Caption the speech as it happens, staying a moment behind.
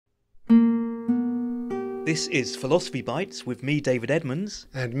This is Philosophy Bites with me, David Edmonds.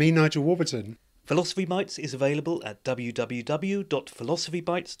 And me, Nigel Warburton. Philosophy Bites is available at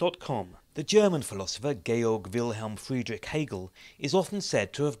www.philosophybites.com. The German philosopher Georg Wilhelm Friedrich Hegel is often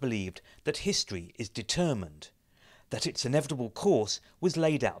said to have believed that history is determined, that its inevitable course was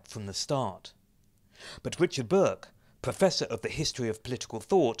laid out from the start. But Richard Bourke, professor of the history of political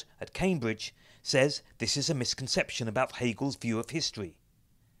thought at Cambridge, says this is a misconception about Hegel's view of history.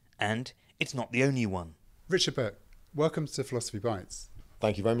 And it's not the only one. Richard Bourke, welcome to Philosophy Bites.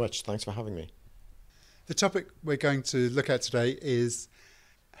 Thank you very much. Thanks for having me. The topic we're going to look at today is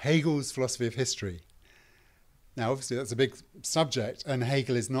Hegel's philosophy of history. Now, obviously, that's a big subject, and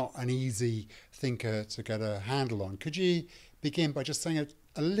Hegel is not an easy thinker to get a handle on. Could you begin by just saying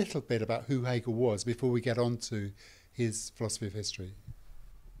a little bit about who Hegel was before we get on to his philosophy of history?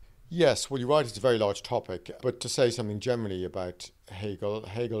 Yes, well, you're right, it's a very large topic. But to say something generally about Hegel,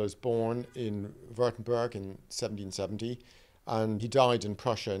 Hegel was born in Württemberg in 1770, and he died in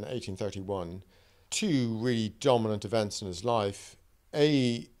Prussia in 1831. Two really dominant events in his life.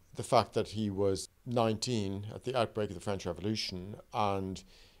 A, the fact that he was 19 at the outbreak of the French Revolution, and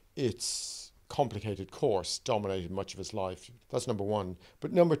its complicated course dominated much of his life. That's number one.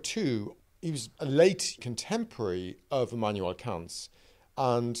 But number two, he was a late contemporary of Immanuel Kant's,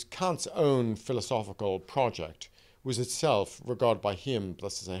 and Kant's own philosophical project was itself regarded by him,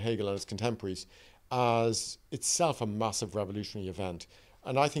 that's to say Hegel and his contemporaries, as itself a massive revolutionary event.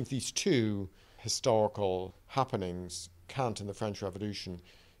 And I think these two historical happenings, Kant and the French Revolution,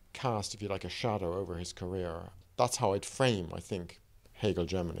 cast, if you like, a shadow over his career. That's how I'd frame, I think, Hegel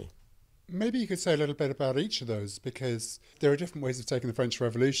generally. Maybe you could say a little bit about each of those, because there are different ways of taking the French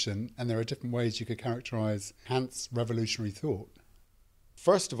Revolution, and there are different ways you could characterise Kant's revolutionary thought.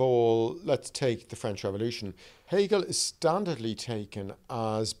 First of all, let's take the French Revolution. Hegel is standardly taken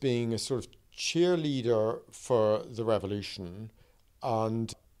as being a sort of cheerleader for the revolution,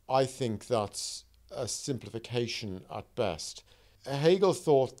 and I think that's a simplification at best. Hegel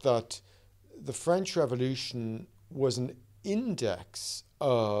thought that the French Revolution was an index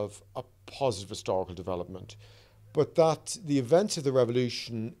of a positive historical development, but that the events of the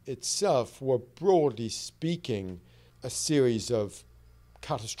revolution itself were, broadly speaking, a series of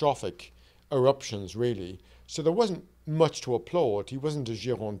catastrophic eruptions, really. So there wasn't much to applaud. He wasn't a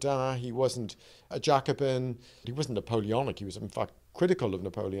Girondin, he wasn't a Jacobin, he wasn't Napoleonic, he was in fact critical of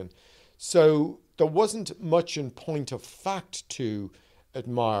Napoleon. So there wasn't much in point of fact to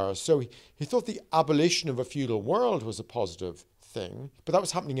admire. So he thought the abolition of a feudal world was a positive thing, but that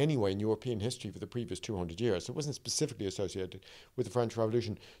was happening anyway in European history for the previous 200 years. So it wasn't specifically associated with the French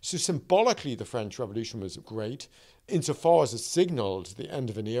Revolution. So symbolically, the French Revolution was great, insofar as it signalled the end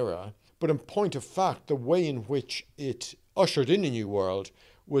of an era. But in point of fact, the way in which it ushered in a new world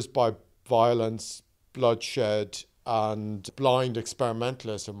was by violence, bloodshed, and blind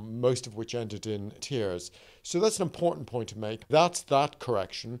experimentalism, most of which ended in tears. So that's an important point to make. That's that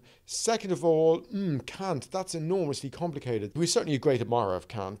correction. Second of all, Kant, that's enormously complicated. He was certainly a great admirer of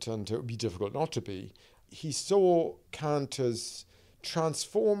Kant, and it would be difficult not to be. He saw Kant as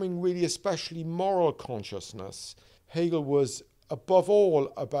transforming really especially moral consciousness. Hegel was above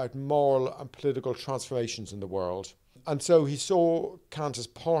all about moral and political transformations in the world. And so he saw Kant as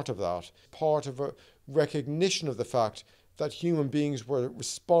part of that, part of a recognition of the fact that human beings were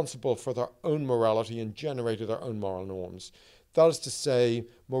responsible for their own morality and generated their own moral norms. That is to say,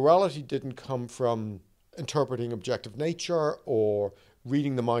 morality didn't come from interpreting objective nature or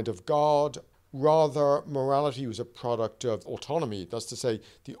reading the mind of God. Rather, morality was a product of autonomy. That's to say,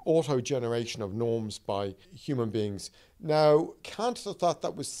 the auto-generation of norms by human beings. Now, Kant thought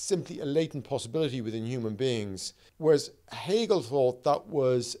that was simply a latent possibility within human beings, whereas Hegel thought that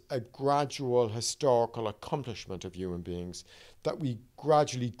was a gradual historical accomplishment of human beings, that we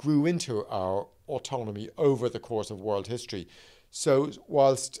gradually grew into our autonomy over the course of world history. So,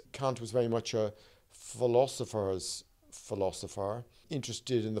 whilst Kant was very much a philosopher's philosopher,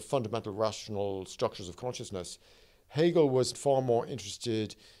 interested in the fundamental rational structures of consciousness, Hegel was far more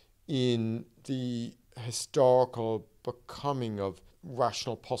interested in the historical becoming of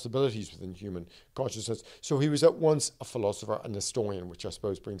rational possibilities within human consciousness. So he was at once a philosopher and historian, which I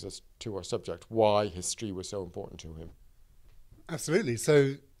suppose brings us to our subject, why history was so important to him. Absolutely.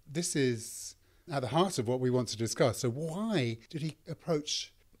 So this is at the heart of what we want to discuss. So why did he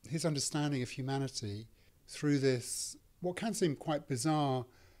approach his understanding of humanity through this, what can seem quite bizarre,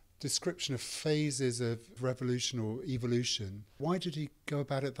 description of phases of revolution or evolution? Why did he go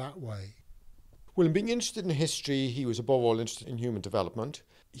about it that way? Well, in being interested in history, he was above all interested in human development.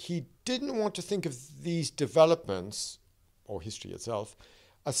 He didn't want to think of these developments, or history itself,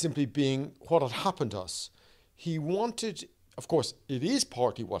 as simply being what had happened to us. He wanted, of course, it is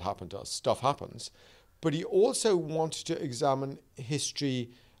partly what happened to us, stuff happens, but he also wanted to examine history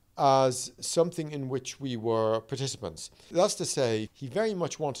as something in which we were participants. That's to say, he very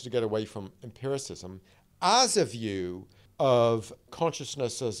much wanted to get away from empiricism as a view of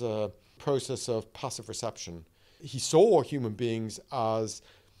consciousness as a process of passive reception. He saw human beings as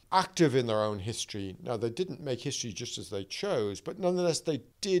active in their own history. Now, they didn't make history just as they chose, but nonetheless, they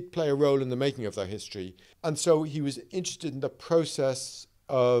did play a role in the making of their history. And so he was interested in the process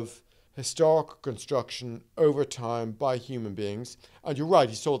of historical construction over time by human beings. And you're right,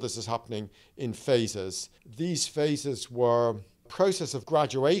 he saw this as happening in phases. These phases were a process of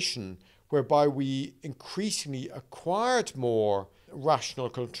graduation whereby we increasingly acquired more rational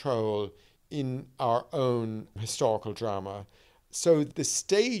control in our own historical drama. So the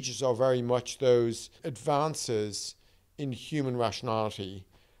stages are very much those advances in human rationality.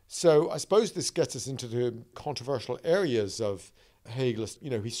 So I suppose this gets us into the controversial areas of Hegel.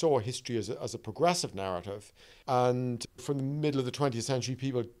 He saw history as a progressive narrative. And from the middle of the 20th century,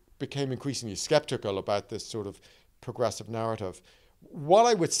 people became increasingly skeptical about this sort of progressive narrative. What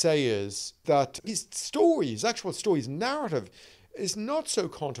I would say is that his actual story, his narrative, is not so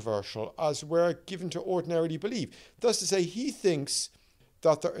controversial as we're given to ordinarily believe. Thus to say, he thinks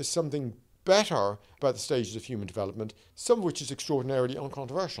that there is something better about the stages of human development, some of which is extraordinarily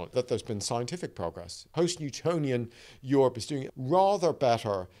uncontroversial, that there's been scientific progress. Post-Newtonian Europe is doing rather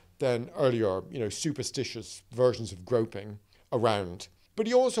better than earlier, superstitious versions of groping around. But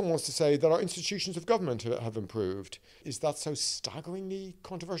he also wants to say that our institutions of government have improved. Is that so staggeringly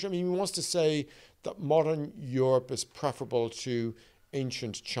controversial? I mean, he wants to say that modern Europe is preferable to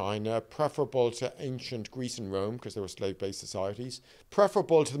ancient China, preferable to ancient Greece and Rome, because they were slave-based societies,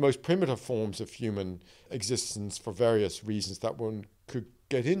 preferable to the most primitive forms of human existence for various reasons that one could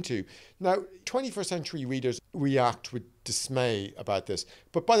get into. Now, 21st century readers react with dismay about this.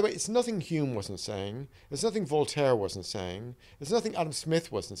 But by the way, it's nothing Hume wasn't saying. It's nothing Voltaire wasn't saying. It's nothing Adam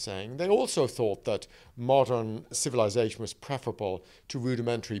Smith wasn't saying. They also thought that modern civilization was preferable to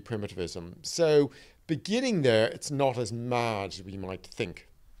rudimentary primitivism. So beginning there, it's not as mad as we might think.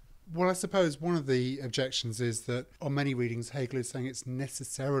 Well, I suppose one of the objections is that on many readings, Hegel is saying it's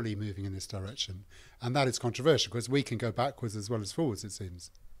necessarily moving in this direction. And that is controversial because we can go backwards as well as forwards, it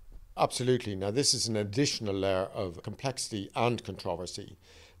seems. Absolutely. Now, this is an additional layer of complexity and controversy.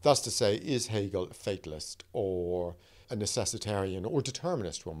 That's to say, is Hegel a fatalist or a necessitarian or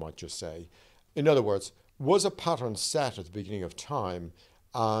determinist, one might just say? In other words, was a pattern set at the beginning of time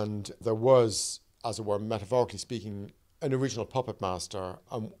and there was, as it were, metaphorically speaking, an original puppet master,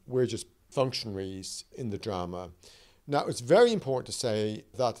 and we're just functionaries in the drama. Now, it's very important to say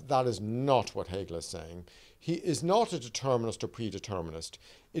that that is not what Hegel is saying. He is not a determinist or predeterminist.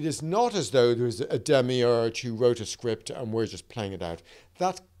 It is not as though there's a demiurge who wrote a script and we're just playing it out.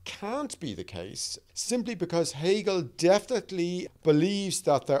 That can't be the case, simply because Hegel definitely believes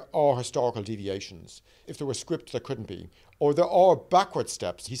that there are historical deviations. If there were scripts, there couldn't be. Or there are backward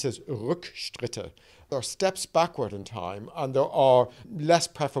steps. He says Rückschritte. There are steps backward in time, and there are less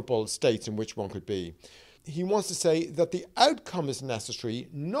preferable states in which one could be. He wants to say that the outcome is necessary,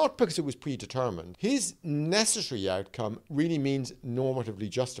 not because it was predetermined. His necessary outcome really means normatively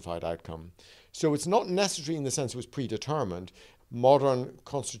justified outcome. So it's not necessary in the sense it was predetermined. Modern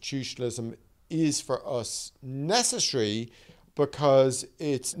constitutionalism is for us necessary because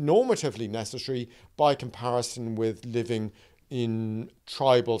it's normatively necessary by comparison with living in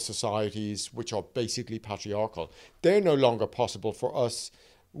tribal societies which are basically patriarchal. They're no longer possible for us.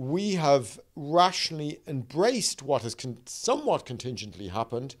 We have rationally embraced what has somewhat contingently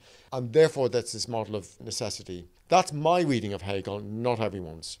happened, and therefore that's this model of necessity. That's my reading of Hegel, not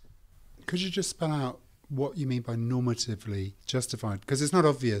everyone's. Could you just spell out what you mean by normatively justified? Because it's not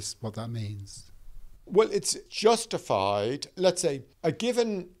obvious what that means. Well, it's justified, let's say, a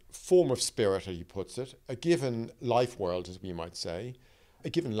given form of spirit, as he puts it, a given life world, as we might say, a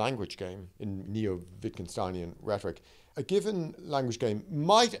given language game in neo-Wittgensteinian rhetoric. A given language game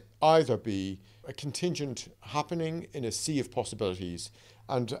might either be a contingent happening in a sea of possibilities,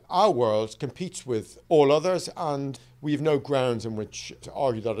 and our world competes with all others, and we have no grounds in which to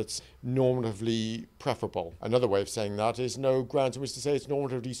argue that it's normatively preferable. Another way of saying that is no grounds in which to say it's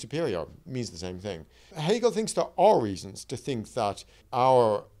normatively superior. It means the same thing. Hegel thinks there are reasons to think that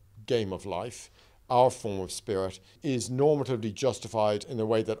our game of life, our form of spirit, is normatively justified in a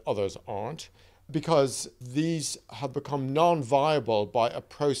way that others aren't, because these have become non-viable by a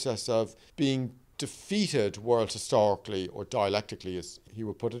process of being defeated worlds historically, or dialectically as he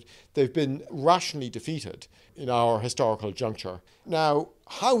would put it. They've been rationally defeated in our historical juncture. Now,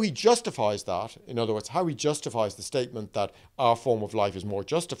 how he justifies that, in other words, how he justifies the statement that our form of life is more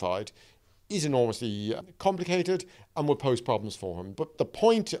justified, is enormously complicated and will pose problems for him. But the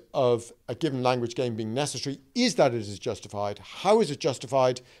point of a given language game being necessary is that it is justified. How is it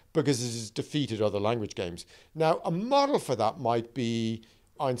justified? Because it has defeated other language games. Now, a model for that might be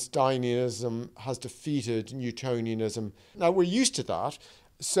Einsteinianism has defeated Newtonianism. Now, we're used to that.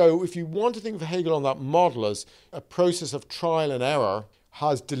 So if you want to think of Hegel on that model as a process of trial and error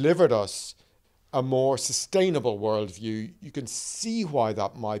has delivered us a more sustainable worldview, you can see why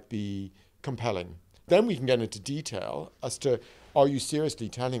that might be compelling. Then we can get into detail as to, are you seriously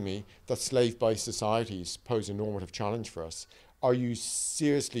telling me that slave-based societies pose a normative challenge for us? Are you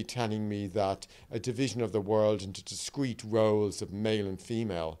seriously telling me that a division of the world into discrete roles of male and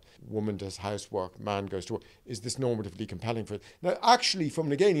female, woman does housework, man goes to work, is this normatively compelling for it? Now, actually, from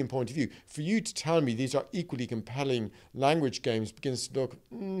an Hegelian point of view, for you to tell me these are equally compelling language games begins to look,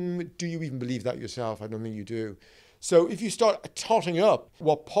 do you even believe that yourself? I don't think you do. So if you start totting up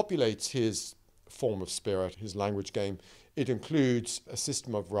what populates his form of spirit, his language game, it includes a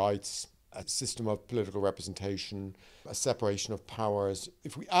system of rights, a system of political representation, a separation of powers.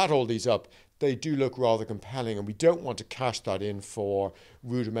 If we add all these up, they do look rather compelling, and we don't want to cash that in for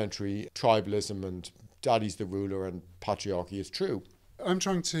rudimentary tribalism and daddy's the ruler and patriarchy is true. I'm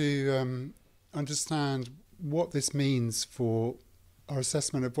trying to understand what this means for our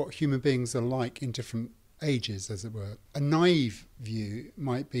assessment of what human beings are like in different ages, as it were. A naive view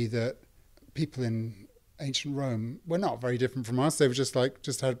might be that people in ancient Rome were not very different from us. They were just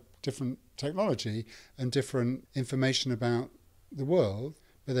had different technology and different information about the world,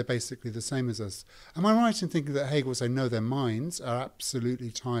 but they're basically the same as us. Am I right in thinking that Hegel would say, no, their minds are absolutely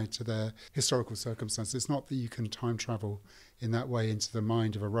tied to their historical circumstances? It's not that you can time travel in that way into the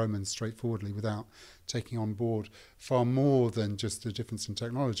mind of a Roman straightforwardly without taking on board far more than just the difference in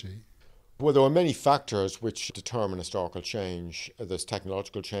technology. Well, there are many factors which determine historical change. There's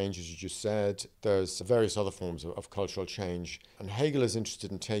technological change, as you just said. There's various other forms of cultural change. And Hegel is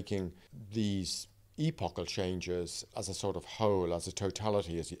interested in taking these epochal changes as a sort of whole, as a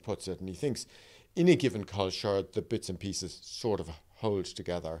totality, as he puts it. And he thinks in a given culture, the bits and pieces sort of hold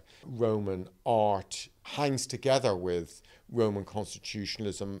together. Roman art hangs together with Roman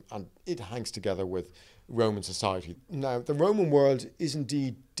constitutionalism, and it hangs together with Roman society. Now, the Roman world is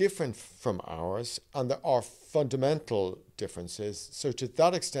indeed different from ours, and there are fundamental differences. So to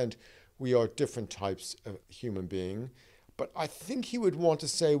that extent, we are different types of human being. But I think he would want to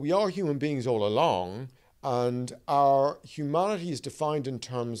say we are human beings all along, and our humanity is defined in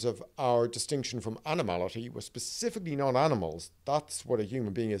terms of our distinction from animality. We're specifically not animals. That's what a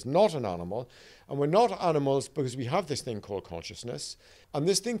human being is, not an animal. And we're not animals because we have this thing called consciousness. And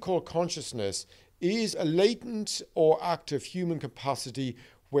this thing called consciousness is a latent or active human capacity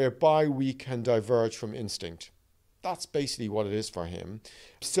whereby we can diverge from instinct. That's basically what it is for him.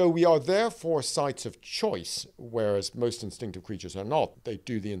 So we are therefore sites of choice, whereas most instinctive creatures are not. They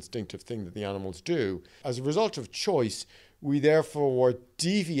do the instinctive thing that the animals do. As a result of choice, we therefore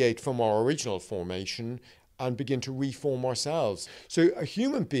deviate from our original formation and begin to reform ourselves. So a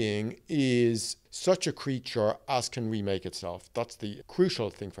human being is such a creature as can remake itself. That's the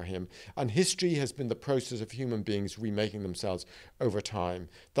crucial thing for him. And history has been the process of human beings remaking themselves over time.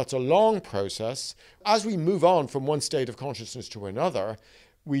 That's a long process. As we move on from one state of consciousness to another,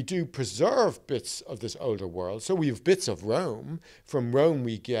 we do preserve bits of this older world. So we have bits of Rome. From Rome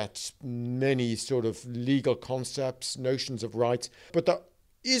we get many sort of legal concepts, notions of rights, but there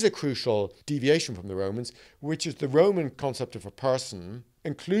is a crucial deviation from the Romans, which is the Roman concept of a person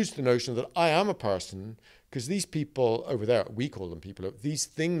includes the notion that I am a person, because these people over there, we call them people, these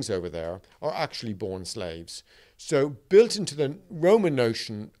things over there are actually born slaves. So built into the Roman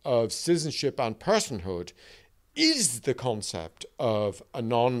notion of citizenship and personhood is the concept of a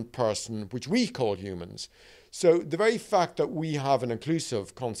non-person, which we call humans. So the very fact that we have an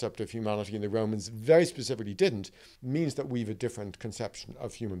inclusive concept of humanity and the Romans very specifically didn't, means that we have a different conception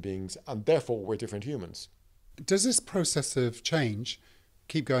of human beings, and therefore we're different humans. Does this process of change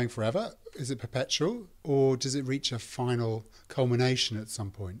keep going forever? Is it perpetual, or does it reach a final culmination at some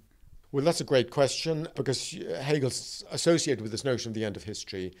point? Well, that's a great question, because Hegel's associated with this notion of the end of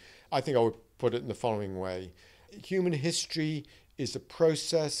history. I think I would put it in the following way. Human history is a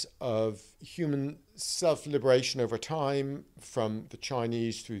process of human self-liberation over time, from the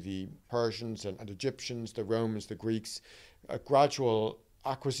Chinese through the Persians and Egyptians, the Romans, the Greeks, a gradual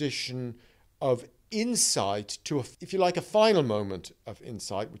acquisition of insight to, if you like, a final moment of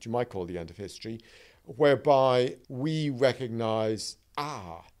insight, which you might call the end of history, whereby we recognize,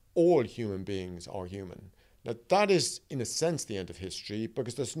 all human beings are human. Now, that is, in a sense, the end of history,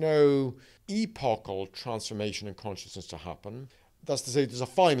 because there's no epochal transformation in consciousness to happen. That's to say, there's a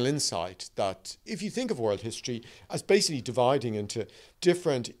final insight that if you think of world history as basically dividing into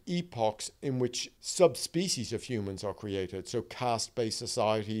different epochs in which subspecies of humans are created, so caste-based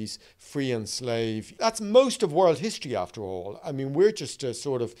societies, free and slave, that's most of world history after all. I mean, we're just a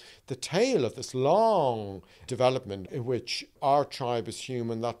sort of the tail of this long development in which our tribe is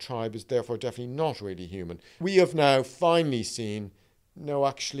human, that tribe is therefore definitely not really human. We have now finally seen, no,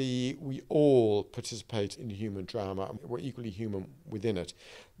 actually, we all participate in the human drama. We're equally human within it.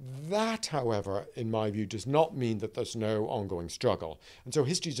 That, however, in my view, does not mean that there's no ongoing struggle. And so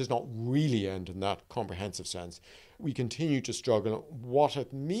history does not really end in that comprehensive sense. We continue to struggle what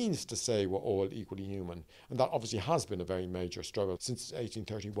it means to say we're all equally human. And that obviously has been a very major struggle since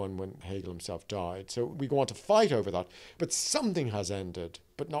 1831 when Hegel himself died. So we go on to fight over that. But something has ended,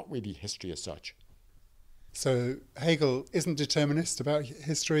 but not really history as such. So Hegel isn't determinist about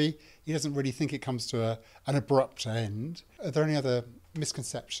history. He doesn't really think it comes to an abrupt end. Are there any other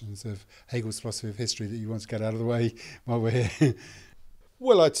misconceptions of Hegel's philosophy of history that you want to get out of the way while we're here?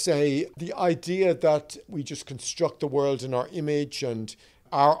 Well, I'd say the idea that we just construct the world in our image and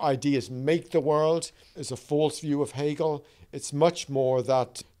our ideas make the world is a false view of Hegel. It's much more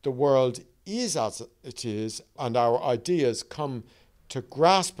that the world is as it is and our ideas come to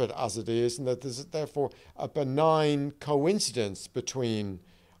grasp it as it is, and that there's therefore a benign coincidence between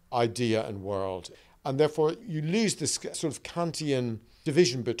idea and world. And therefore you lose this sort of Kantian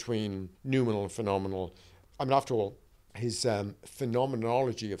division between noumenal and phenomenal. I mean, after all, his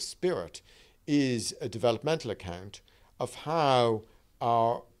phenomenology of spirit is a developmental account of how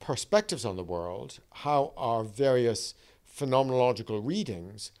our perspectives on the world, how our various phenomenological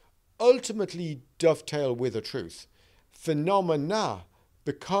readings ultimately dovetail with a truth. Phenomena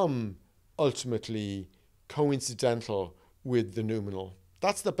become ultimately coincidental with the noumenal.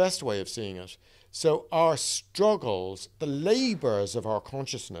 That's the best way of seeing it. So our struggles, the labours of our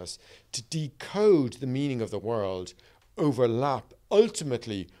consciousness to decode the meaning of the world overlap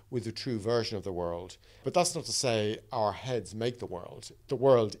ultimately with the true version of the world. But that's not to say our heads make the world. The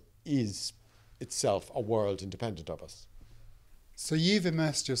world is itself a world independent of us. So you've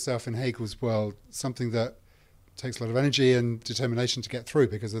immersed yourself in Hegel's world, something that takes a lot of energy and determination to get through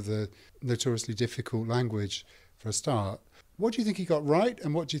because of the notoriously difficult language for a start. What do you think he got right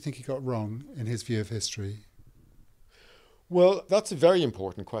and what do you think he got wrong in his view of history? Well, that's a very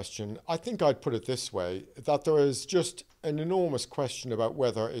important question. I think I'd put it this way, that there is just an enormous question about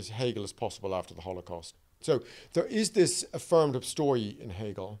whether Hegel is possible after the Holocaust. So there is this affirmative story in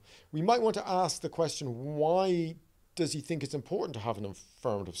Hegel. We might want to ask the question, why does he think it's important to have an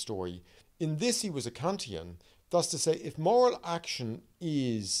affirmative story? In this, he was a Kantian. Thus to say, if moral action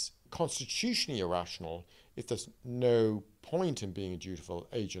is constitutionally irrational, if there's no point in being a dutiful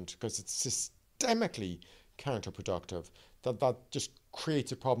agent because it's systemically counterproductive, that just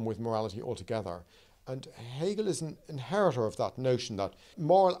creates a problem with morality altogether. And Hegel is an inheritor of that notion that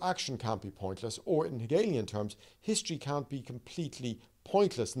moral action can't be pointless, or in Hegelian terms, history can't be completely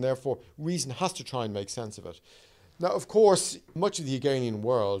pointless, and therefore reason has to try and make sense of it. Now, of course, much of the Hegelian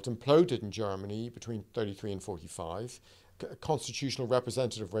world imploded in Germany between 1933 and 1945. A constitutional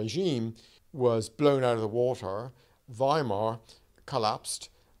representative regime was blown out of the water. Weimar collapsed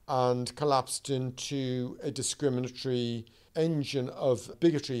into a discriminatory engine of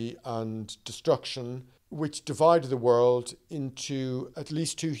bigotry and destruction, which divided the world into at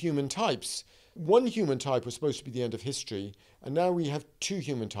least two human types. One human type was supposed to be the end of history, and now we have two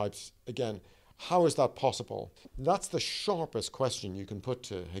human types again. How is that possible? That's the sharpest question you can put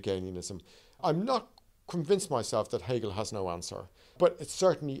to Hegelianism. I'm not convinced myself that Hegel has no answer, but it's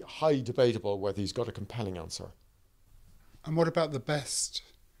certainly highly debatable whether he's got a compelling answer. And what about the best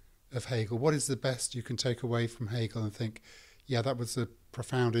of Hegel? What is the best you can take away from Hegel and think, yeah, that was a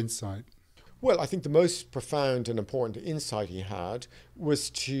profound insight? Well, I think the most profound and important insight he had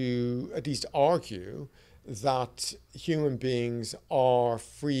was to at least argue that human beings are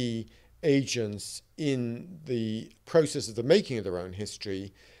free agents in the process of the making of their own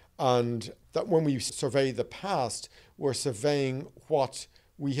history, and that when we survey the past, we're surveying what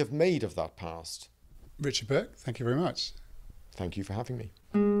we have made of that past. Richard Bourke, thank you very much. Thank you for having me.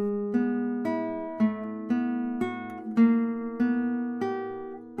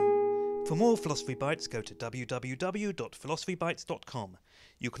 For more Philosophy Bites, go to www.philosophybites.com.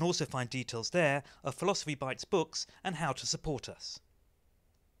 You can also find details there of Philosophy Bites books and how to support us.